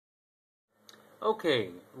Okay,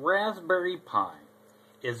 Raspberry Pi.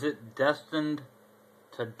 Is it destined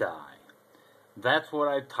to die? That's what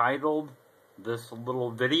I titled this little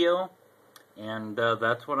video, and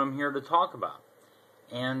that's what I'm here to talk about.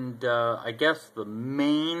 And I guess the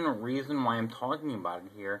main reason why I'm talking about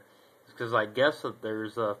it here is because I guess that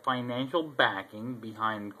there's a financial backing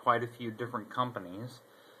behind quite a few different companies.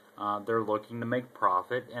 They're looking to make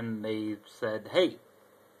profit, and they said, hey,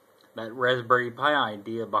 that Raspberry Pi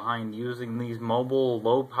idea behind using these mobile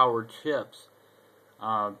low-power chips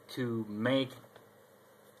to make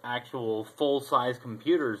actual full-size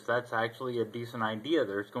computers, that's actually a decent idea.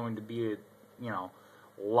 There's going to be,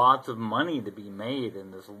 lots of money to be made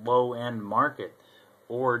in this low-end market,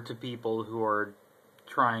 or to people who are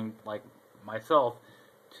trying, like myself,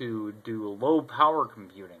 to do low-power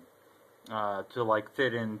computing, to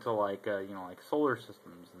fit into like solar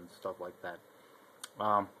systems and stuff like that.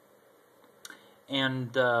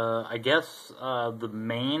 And I guess the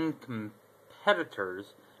main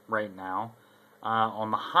competitors right now,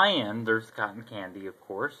 on the high end, there's Cotton Candy, of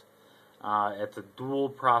course. It's a dual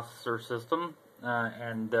processor system,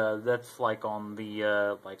 and that's like on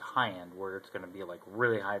the high end, where it's going to be like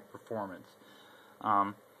really high performance.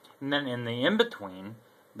 And then in the in-between,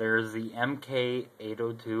 there's the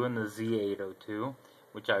MK802 and the Z802,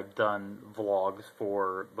 which I've done vlogs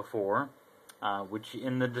for before. Which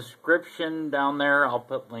in the description down there, I'll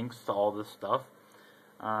put links to all this stuff,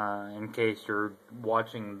 in case you're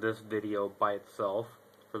watching this video by itself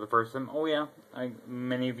for the first time. Oh yeah,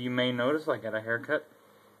 many of you may notice I got a haircut.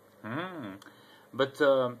 But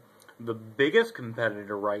the biggest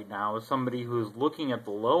competitor right now is somebody who's looking at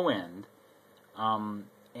the low end,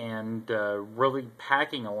 and really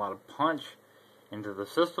packing a lot of punch into the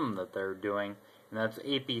system that they're doing. And that's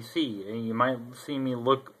APC. And you might see me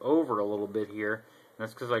look over a little bit here, and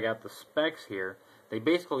that's because I got the specs here. They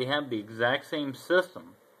basically have the exact same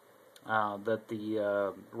system that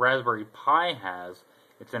the Raspberry Pi has.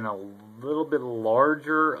 It's in a little bit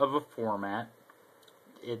larger of a format.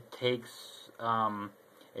 It takes,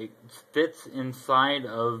 it fits inside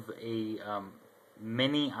of a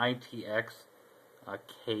mini-itx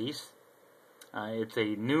case. It's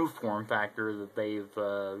a new form factor that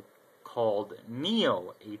they've called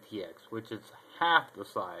neo-atx, which is half the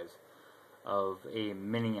size of a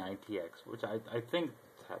mini-itx, which I think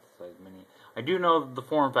it's half the size of mini. I do know that the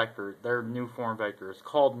form factor, their new form factor, is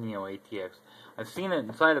called neo-atx. I've seen it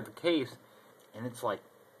inside of the case, and it's like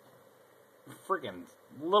freaking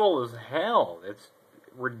little as hell. It's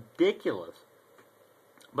ridiculous.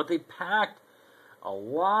 But they packed a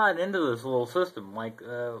lot into this little system. Like,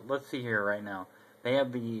 let's see here right now. They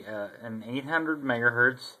have the an 800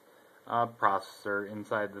 megahertz processor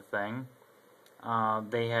inside the thing.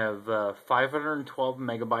 They have 512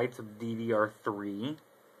 megabytes of DDR3.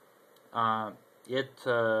 It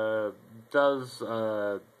does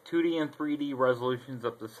 2D and 3D resolutions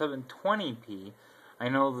up to 720p. I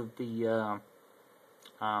know that the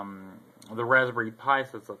Raspberry Pi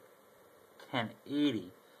sets up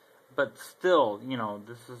 1080, but still,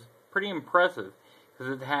 this is pretty impressive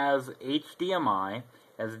because it has HDMI,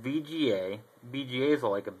 has VGA. VGAs are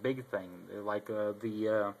like a big thing. Like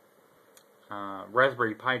the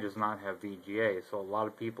Raspberry Pi does not have VGA, so a lot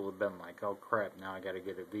of people have been like, "Oh crap! Now I got to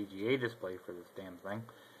get a VGA display for this damn thing."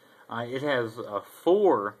 It has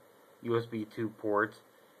 4 USB 2 ports.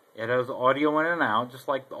 It has audio in and out, just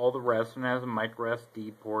like all the rest. And it has a micro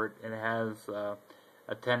SD port. It has a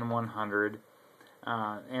 10100.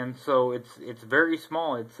 And so it's very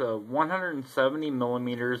small. It's 170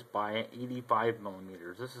 millimeters by 85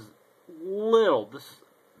 millimeters. This is little. This is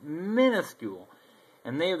minuscule.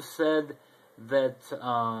 And they have said that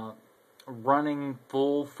running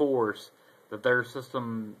full force, that their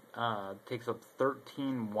system takes up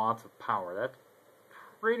 13 watts of power. That's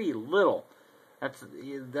pretty little.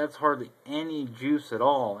 That's hardly any juice at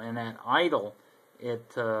all. And at idle,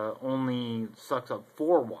 it only sucks up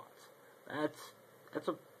 4 watts. That's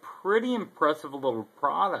a pretty impressive little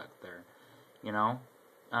product there,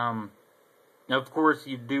 Of course,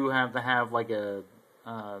 you do have to have like a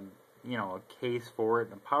case for it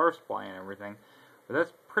and a power supply and everything. But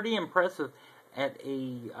that's pretty impressive at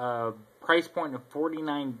a price point of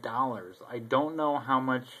 $49. I don't know how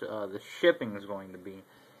much the shipping is going to be,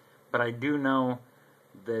 but I do know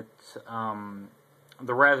that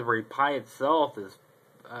the Raspberry Pi itself is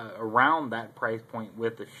around that price point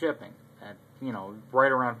with the shipping at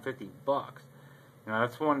right around $50.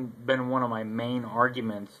 That's been one of my main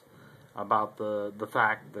arguments about the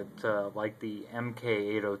fact that like the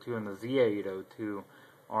MK802 and the Z802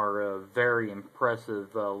 are very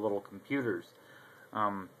impressive little computers.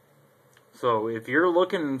 So if you're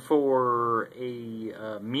looking for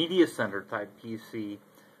a media center type PC,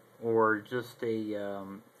 or just a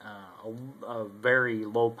very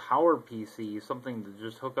low power PC, something to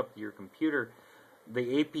just hook up to your computer,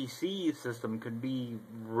 the APC system could be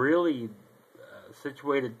really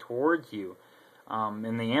situated towards you.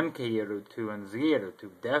 And the MK802 and Z802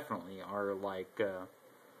 definitely are like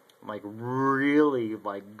really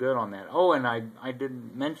like good on that. Oh, and I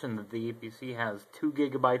didn't mention that the APC has 2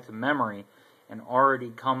 gigabytes of memory and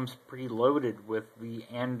already comes preloaded with the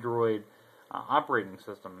Android operating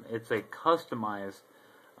system. It's a customized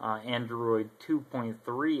Android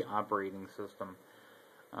 2.3 operating system.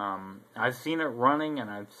 I've seen it running and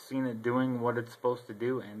I've seen it doing what it's supposed to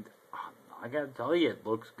do, and I gotta tell you, it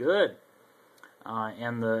looks good.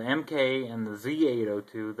 And the MK and the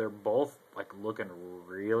Z802, they're both like looking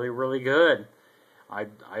really, really good.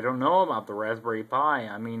 I don't know about the Raspberry Pi.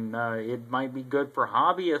 I mean, it might be good for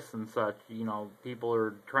hobbyists and such. You know, people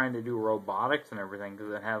are trying to do robotics and everything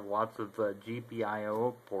because it has lots of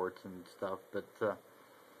GPIO ports and stuff. But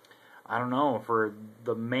I don't know, for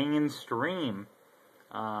the mainstream,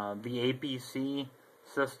 the APC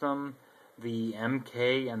system, the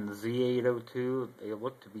MK and the Z802, they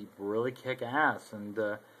look to be really kick-ass. And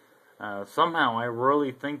somehow I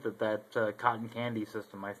really think that cotton candy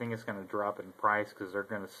system, I think it's going to drop in price because they're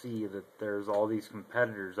going to see that there's all these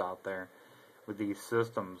competitors out there with these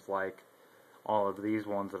systems like all of these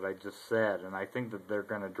ones that I just said, and I think that they're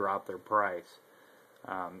going to drop their price.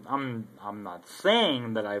 I'm not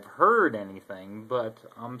saying that I've heard anything, but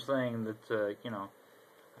I'm saying that you know,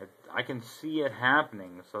 I can see it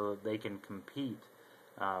happening so that they can compete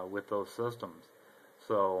with those systems.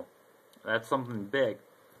 So that's something big.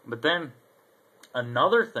 But then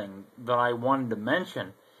another thing that I wanted to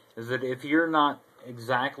mention is that if you're not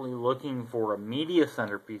exactly looking for a media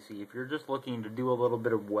center PC, if you're just looking to do a little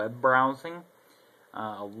bit of web browsing,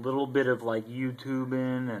 a little bit of like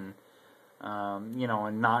YouTubing and you know,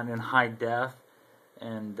 and not in high def,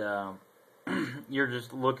 and you're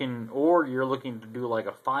just looking, or you're looking to do like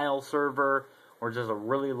a file server or just a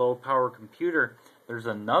really low power computer, there's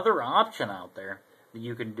another option out there that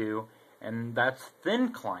you can do, and that's thin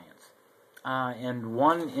clients. And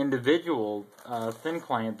one individual thin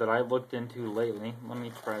client that I looked into lately, let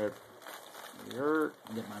me try to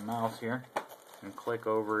get my mouse here and click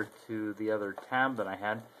over to the other tab that I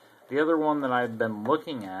had. The other one that I've been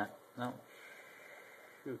looking at, no,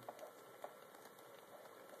 shoot.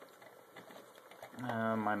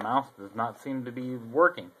 My mouse does not seem to be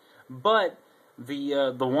working. But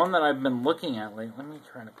the one that I've been looking at lately, let me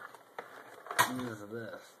try to use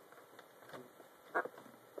this.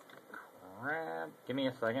 Crap. Give me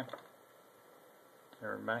a second.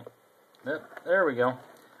 Everybody. Yep, there we go.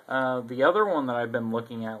 The other one that I've been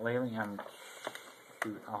looking at lately,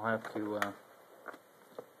 I'll have to,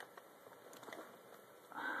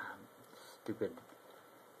 stupid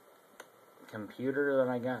computer that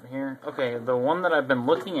I got here. Okay, the one that I've been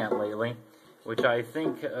looking at lately, which I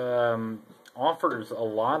think offers a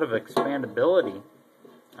lot of expandability,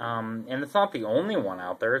 and it's not the only one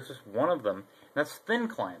out there, it's just one of them. That's thin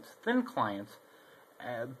clients. Thin clients,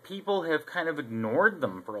 people have kind of ignored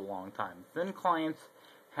them for a long time. Thin clients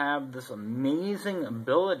have this amazing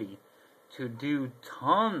ability to do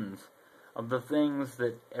tons of the things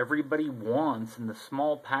that everybody wants in the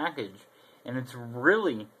small package, and it's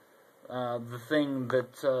really the thing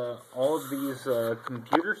that all of these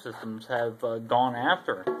computer systems have gone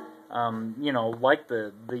after. You know, like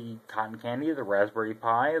the cotton candy, the Raspberry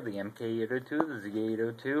Pi, the MK802, the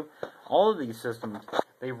Z802, all of these systems,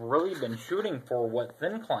 they've really been shooting for what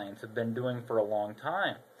thin clients have been doing for a long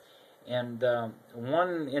time. And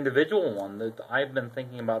one individual one that I've been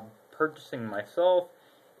thinking about purchasing myself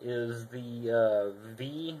is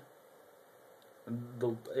the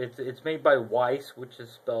it's made by Wyse, which is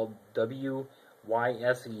spelled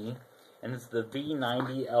W-Y-S-E, and it's the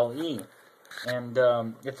V90LE. And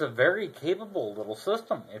it's a very capable little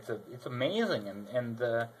system. It's amazing, and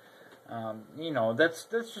you know, that's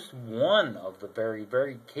just one of the very,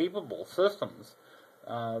 very capable systems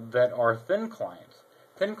that are thin clients.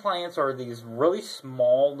 Thin clients are these really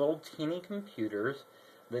small, little teeny computers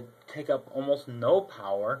that take up almost no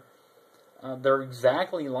power. They're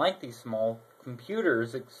exactly like these small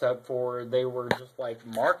computers, except for they were just like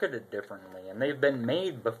marketed differently, and they've been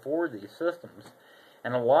made before these systems.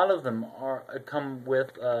 And a lot of them come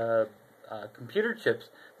with computer chips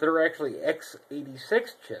that are actually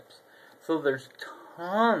x86 chips. So there's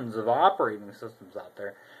tons of operating systems out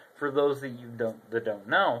there. For those that don't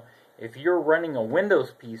know, if you're running a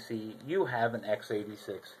Windows PC, you have an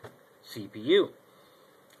x86 CPU.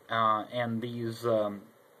 And these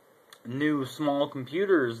new small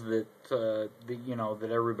computers that that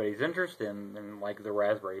everybody's interested in, like the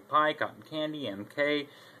Raspberry Pi, Cotton Candy, MK,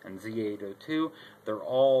 and Z802. They're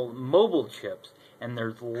all mobile chips, and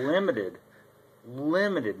there's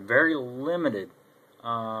very limited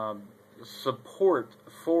support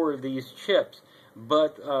for these chips.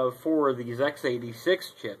 But for these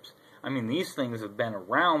x86 chips, I mean, these things have been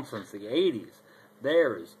around since the 80s.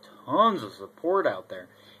 There is tons of support out there,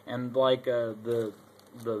 and like the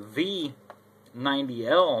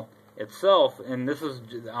V90L itself, and this is,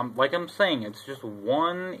 like I'm saying, it's just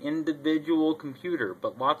one individual computer,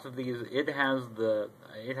 but lots of these, it has a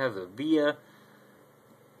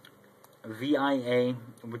VIA,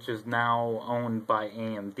 which is now owned by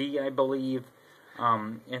AMD, I believe.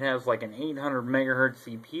 It has like an 800 megahertz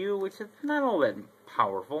CPU, which is not all that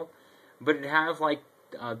powerful, but it has like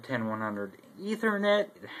 10100 Ethernet.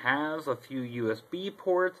 It has a few USB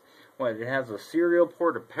ports. It has a serial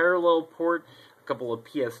port, a parallel port, a couple of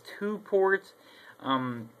PS2 ports.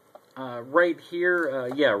 Right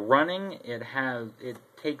here, running. It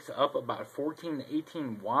takes up about 14 to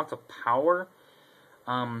 18 watts of power.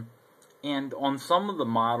 And on some of the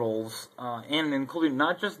models, and including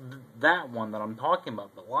not just that one that I'm talking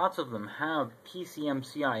about, but lots of them have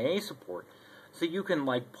PCMCIA support. So you can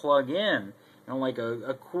like plug in, like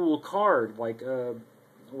a cool card, like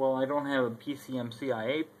well, I don't have a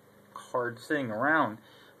PCMCIA card sitting around,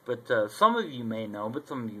 but some of you may know, but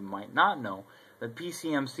some of you might not know, that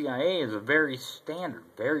PCMCIA is a very standard,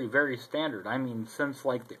 very standard. I mean, since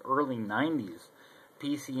like the early 90s,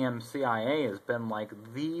 PCMCIA has been like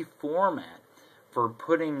the format for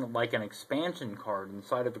putting like an expansion card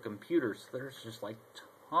inside of a computer. So there's just like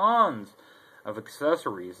tons of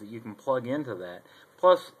accessories that you can plug into that.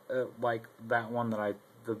 Plus, like that one that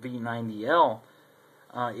the V90L,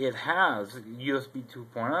 it has USB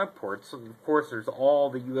 2.0 ports. So of course, there's all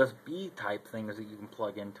the USB type things that you can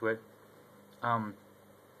plug into it.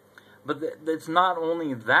 But it's not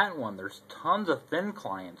only that one. There's tons of thin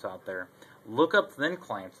clients out there. Look up thin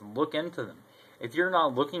clients and look into them. If you're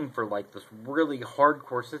not looking for like this really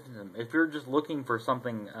hardcore system, if you're just looking for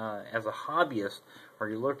something as a hobbyist, or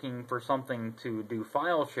you're looking for something to do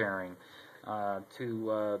file sharing,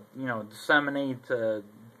 to disseminate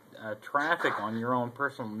traffic on your own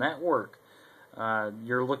personal network,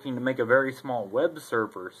 you're looking to make a very small web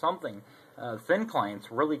server or something, thin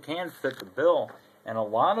clients really can fit the bill, and a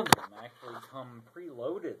lot of them actually come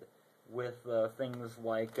preloaded with things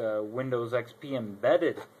like Windows XP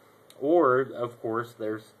embedded, or of course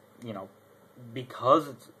there's, because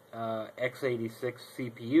it's x86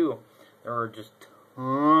 CPU, there are just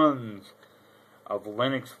tons of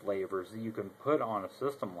Linux flavors that you can put on a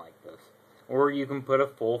system like this. Or you can put a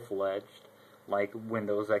full-fledged like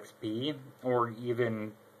Windows XP, or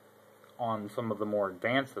even on some of the more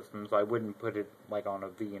advanced systems. I wouldn't put it like on a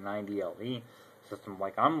V90LE system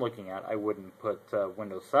like I'm looking at. I wouldn't put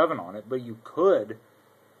Windows 7 on it, but you could.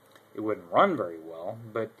 It wouldn't run very well,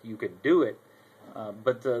 but you could do it.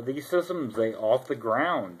 But these systems, they off the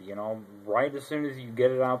ground, right as soon as you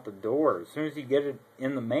get it out the door, as soon as you get it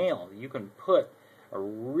in the mail, you can put a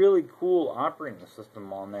really cool operating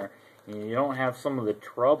system on there. And you don't have some of the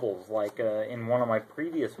troubles, like in one of my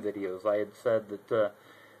previous videos, I had said that the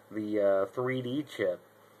 3D chip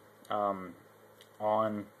on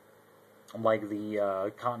like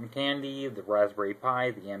the Cotton Candy, the Raspberry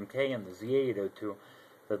Pi, the MK, and the Z802,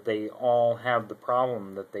 that they all have the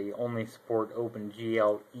problem that they only support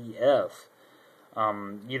OpenGL ES.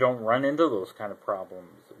 You don't run into those kind of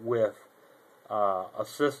problems with a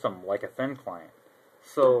system like a thin client.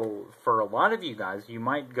 So for a lot of you guys, you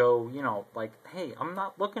might go, like, hey, I'm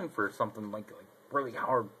not looking for something like really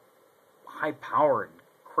high powered,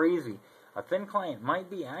 crazy. A thin client might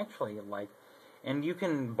be actually like, and you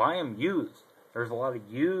can buy them used. There's a lot of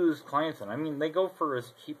used clients, and I mean, they go for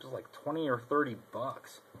as cheap as like 20 or 30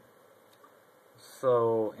 bucks.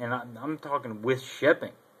 So, and I'm talking with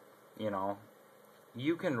shipping,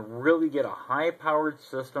 You can really get a high-powered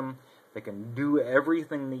system that can do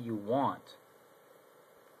everything that you want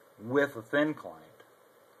with a thin client.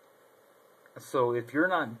 So if you're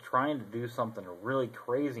not trying to do something really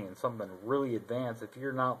crazy and something really advanced, if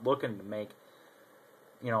you're not looking to make,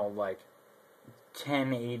 like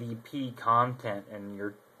 1080p content, and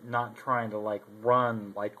you're not trying to like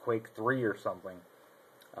run like Quake 3 or something,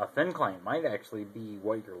 a thin client might actually be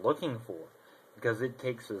what you're looking for, because it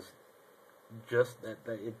takes it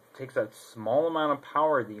takes that small amount of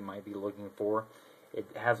power that you might be looking for. It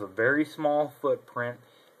has a very small footprint,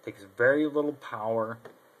 takes very little power,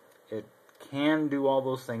 it can do all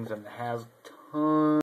those things, and it has tons